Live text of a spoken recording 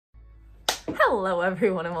Hello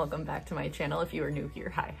everyone and welcome back to my channel. If you are new here,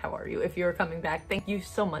 hi, how are you? If you are coming back, thank you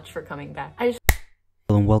so much for coming back.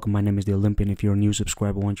 Hello and welcome, my name is the Olympian. If you're a new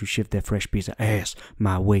subscriber, why don't you shift that fresh piece of ass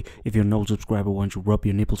my way? If you're an old subscriber, why don't you rub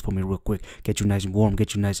your nipples for me real quick? Get you nice and warm,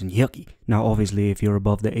 get you nice and yucky. Now obviously if you're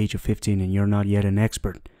above the age of 15 and you're not yet an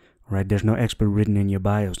expert, alright, there's no expert written in your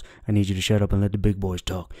bios. I need you to shut up and let the big boys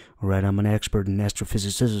talk. Alright, I'm an expert in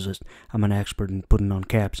astrophysicist. I'm an expert in putting on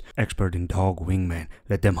caps. Expert in dog wingman.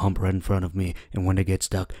 Let them hump right in front of me, and when they get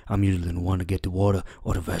stuck, I'm usually the one to get the water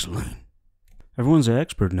or the Vaseline. Everyone's an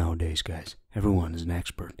expert nowadays, guys. Everyone is an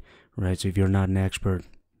expert. Right, so if you're not an expert,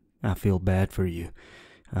 I feel bad for you.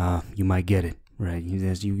 You might get it, right?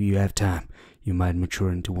 You have time. You might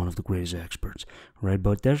mature into one of the greatest experts, right?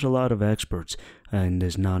 But there's a lot of experts in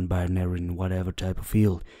this non-binary and whatever type of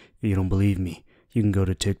field. If you don't believe me, you can go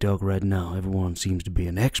to TikTok right now. Everyone seems to be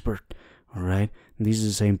an expert, all right? And these are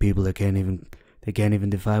the same people that can't even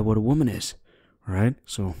define what a woman is, all right?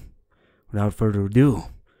 So, without further ado,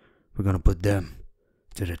 we're gonna put them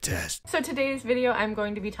to the test. So today's video, I'm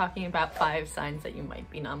going to be talking about 5 signs that you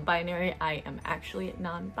might be non-binary. I am actually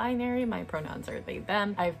non-binary. My pronouns are they,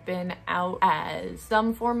 them. I've been out as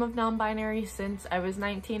some form of non-binary since I was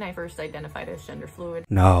 19. I first identified as gender fluid.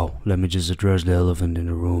 Now, let me just address the elephant in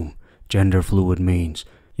the room. Gender fluid means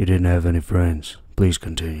you didn't have any friends. Please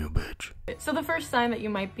continue, bitch. So the first sign that you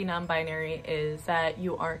might be non-binary is that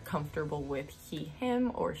you aren't comfortable with he,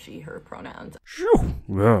 him, or she, her pronouns. Shoo!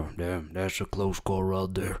 Yeah, damn, that's a close call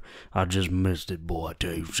right there. I just missed it, boy, I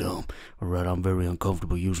tell you something. Alright, I'm very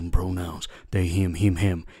uncomfortable using pronouns. They, him,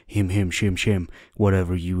 him, shim, shim,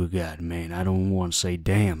 whatever you got, man. I don't want to say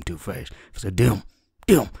damn too fast. If I say dim.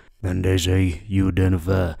 Then they say, you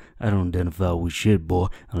identify. I don't identify with shit, boy,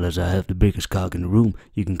 unless I have the biggest cock in the room.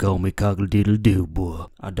 You can call me cockle-diddle-doo, boy.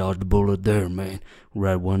 I dodged the bullet there, man.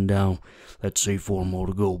 Right one down. Let's see 4 more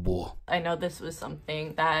to go, boy. I know this was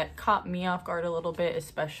something that caught me off guard a little bit,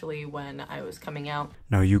 especially when I was coming out.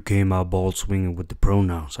 Now, you came out ball swinging with the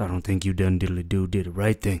pronouns. I don't think you done diddly-doo did the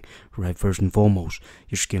right thing. Right, first and foremost,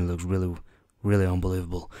 your skin looks really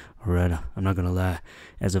unbelievable. Alright, I'm not gonna lie.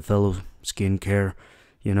 As a fellow skincare,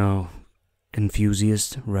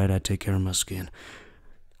 enthusiast, right? I take care of my skin.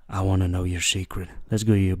 I want to know your secret. Let's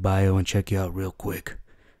go to your bio and check you out real quick.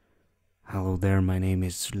 Hello there, my name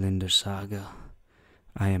is Linda Saga.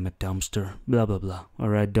 I am a dumpster, blah blah blah.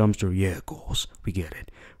 Alright, dumpster, yeah, of course, we get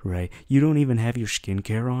it, right? You don't even have your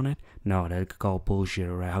skincare on it? No, that's called bullshit,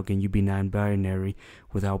 alright? How can you be non-binary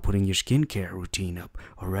without putting your skincare routine up,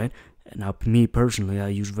 alright? Now, me personally, I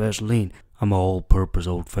use Vaseline. I'm an all-purpose,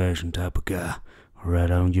 old-fashioned type of guy.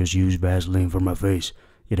 Alright, I don't just use Vaseline for my face.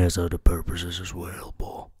 It has other purposes as well,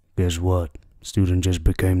 boy. Guess what? Student just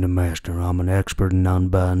became the master. I'm an expert in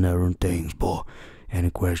non-binary things, boy.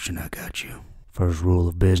 Any question, I got you. First rule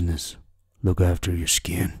of business, look after your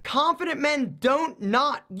skin. Confident men don't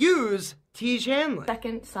not use T. Hanlon.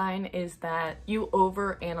 Second sign is that you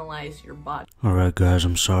overanalyze your body. Alright guys,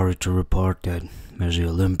 I'm sorry to report that as the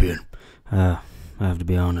Olympian, I have to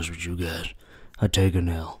be honest with you guys. I take an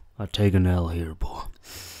L. I take an L here, boy.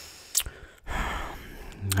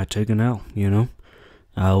 I take an L,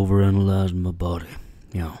 I overanalyze my body,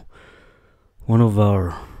 One of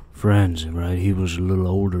our friends, right, he was a little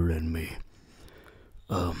older than me.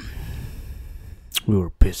 We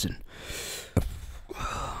were pissing.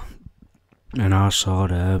 And I saw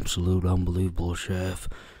the absolute unbelievable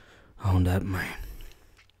shaft on that man.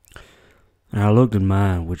 And I looked at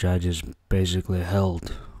mine, which I just basically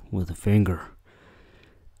held with a finger.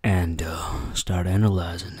 And start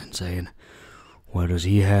analyzing and saying, what does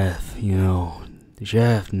he have? The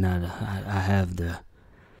shaft, and I have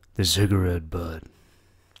the cigarette butt.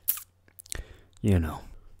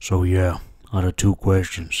 So yeah, out of 2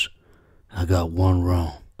 questions, I got 1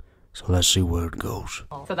 wrong. So let's see where it goes.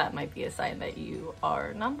 So that might be a sign that you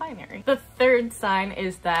are non-binary. The third sign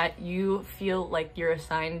is that you feel like your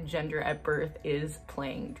assigned gender at birth is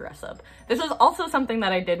playing dress up. This was also something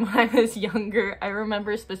that I did when I was younger. I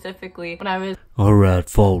remember specifically when I was... Alright,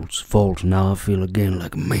 false. Now I feel again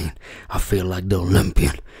like a man. I feel like the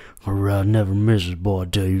Olympian. Alright, never misses, boy, I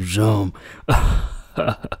tell you something.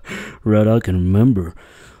 Right, I can remember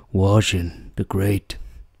watching the great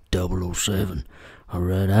 007.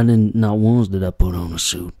 Alright, not once did I put on a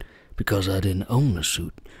suit, because I didn't own a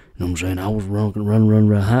suit. You know what I'm saying? I was running around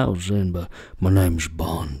the house saying, but my name's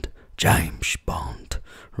Bond. James Bond.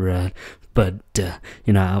 Right? But,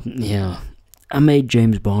 I made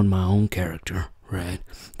James Bond my own character, right?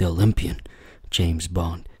 The Olympian James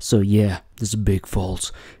Bond. So yeah, this is a big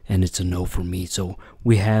false, and it's a no for me. So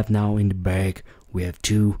we have now in the bag, we have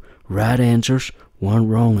 2 right answers, 1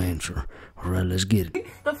 wrong answer. Alright, let's get it.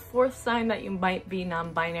 The fourth sign that you might be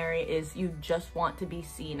non-binary is you just want to be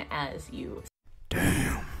seen as you.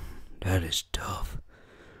 Damn, that is tough.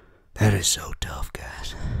 That is so tough,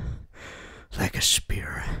 guys. Like a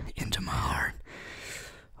spear into my heart.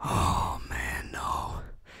 Oh, man, no.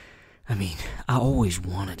 I mean, I always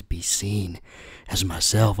wanted to be seen as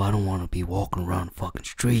myself. I don't want to be walking around the fucking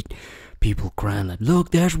street, people crying like, look,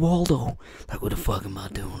 there's Waldo. Like, what the fuck am I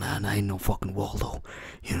doing? I ain't no fucking Waldo,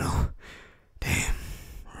 you know? Damn,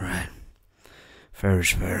 right. Fair is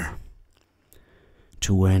fair.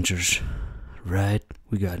 2 answers, right?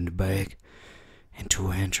 We got in the bag. And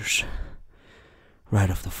 2 answers.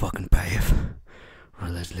 Right off the fucking path.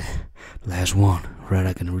 Right, let's last one. Right,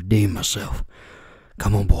 I can redeem myself.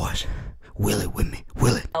 Come on, boys. Will it with me.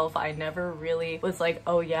 Will it? I never really was like,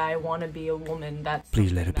 oh yeah, I want to be a woman.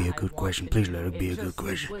 Please let it be a good question. Please let it be a good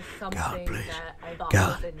question. God, please.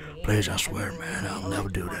 God, please, I swear, man, I'll never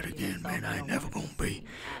do that again, man. I ain't never gonna be.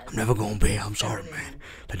 I'm never gonna be. I'm sorry, man.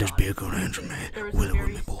 Let this be a good answer, man. Will it with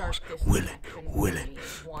me, boys. Will it? Will it?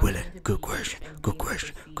 Will it? Good question. Good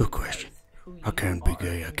question. Good question. I can't be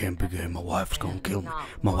gay. I can't be gay. My wife's gonna kill me.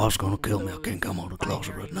 My wife's gonna kill me. I can't come out of the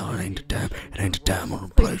closet right now. It ain't the time. It ain't the time on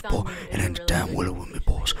the place, boy. It ain't the time. Will it with me,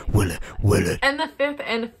 boys? Will it? Will it? And the fifth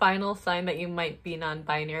and final sign that you might be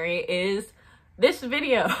non-binary is this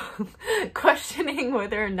video. Questioning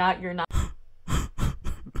whether or not you're not.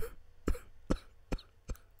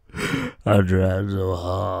 I tried so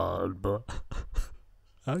hard, but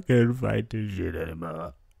I can't fight this shit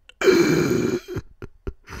anymore.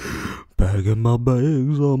 Packing my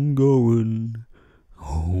bags, I'm going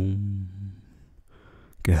home.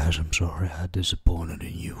 Guys, I'm sorry I disappointed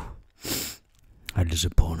in you. I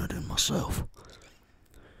disappointed in myself.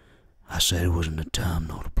 I said it wasn't the time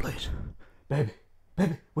nor the place. Baby,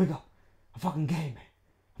 wake up. I'm fucking gay, man.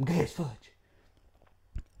 I'm gay as fudge.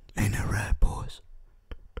 Ain't that right, boys?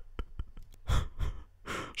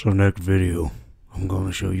 So next video, I'm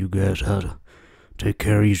gonna show you guys how to take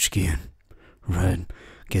care of your skin. Right?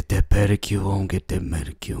 Get that pedicure on, get that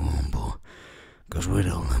manicure on, boy. Cause we're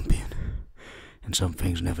the Olympian. And some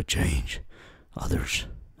things never change. Others,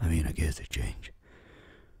 I guess they change.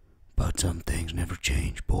 But some things never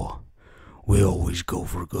change, boy. We always go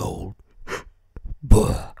for gold.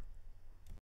 Boy.